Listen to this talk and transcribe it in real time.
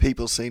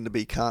People seem to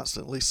be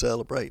constantly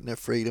celebrating their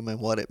freedom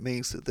and what it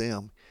means to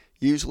them.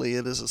 Usually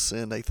it is a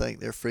sin they think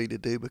they're free to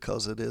do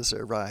because it is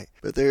their right.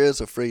 But there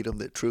is a freedom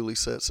that truly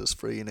sets us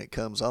free, and it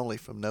comes only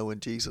from knowing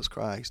Jesus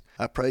Christ.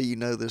 I pray you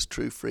know this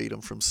true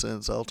freedom from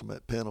sin's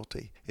ultimate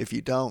penalty. If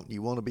you don't,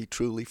 you want to be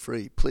truly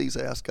free, please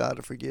ask God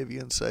to forgive you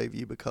and save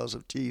you because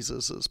of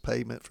Jesus'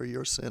 payment for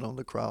your sin on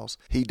the cross.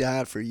 He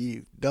died for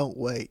you. Don't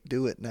wait.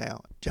 Do it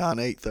now. John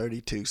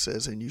 8:32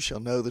 says, "And you shall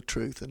know the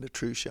truth, and the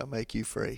truth shall make you free."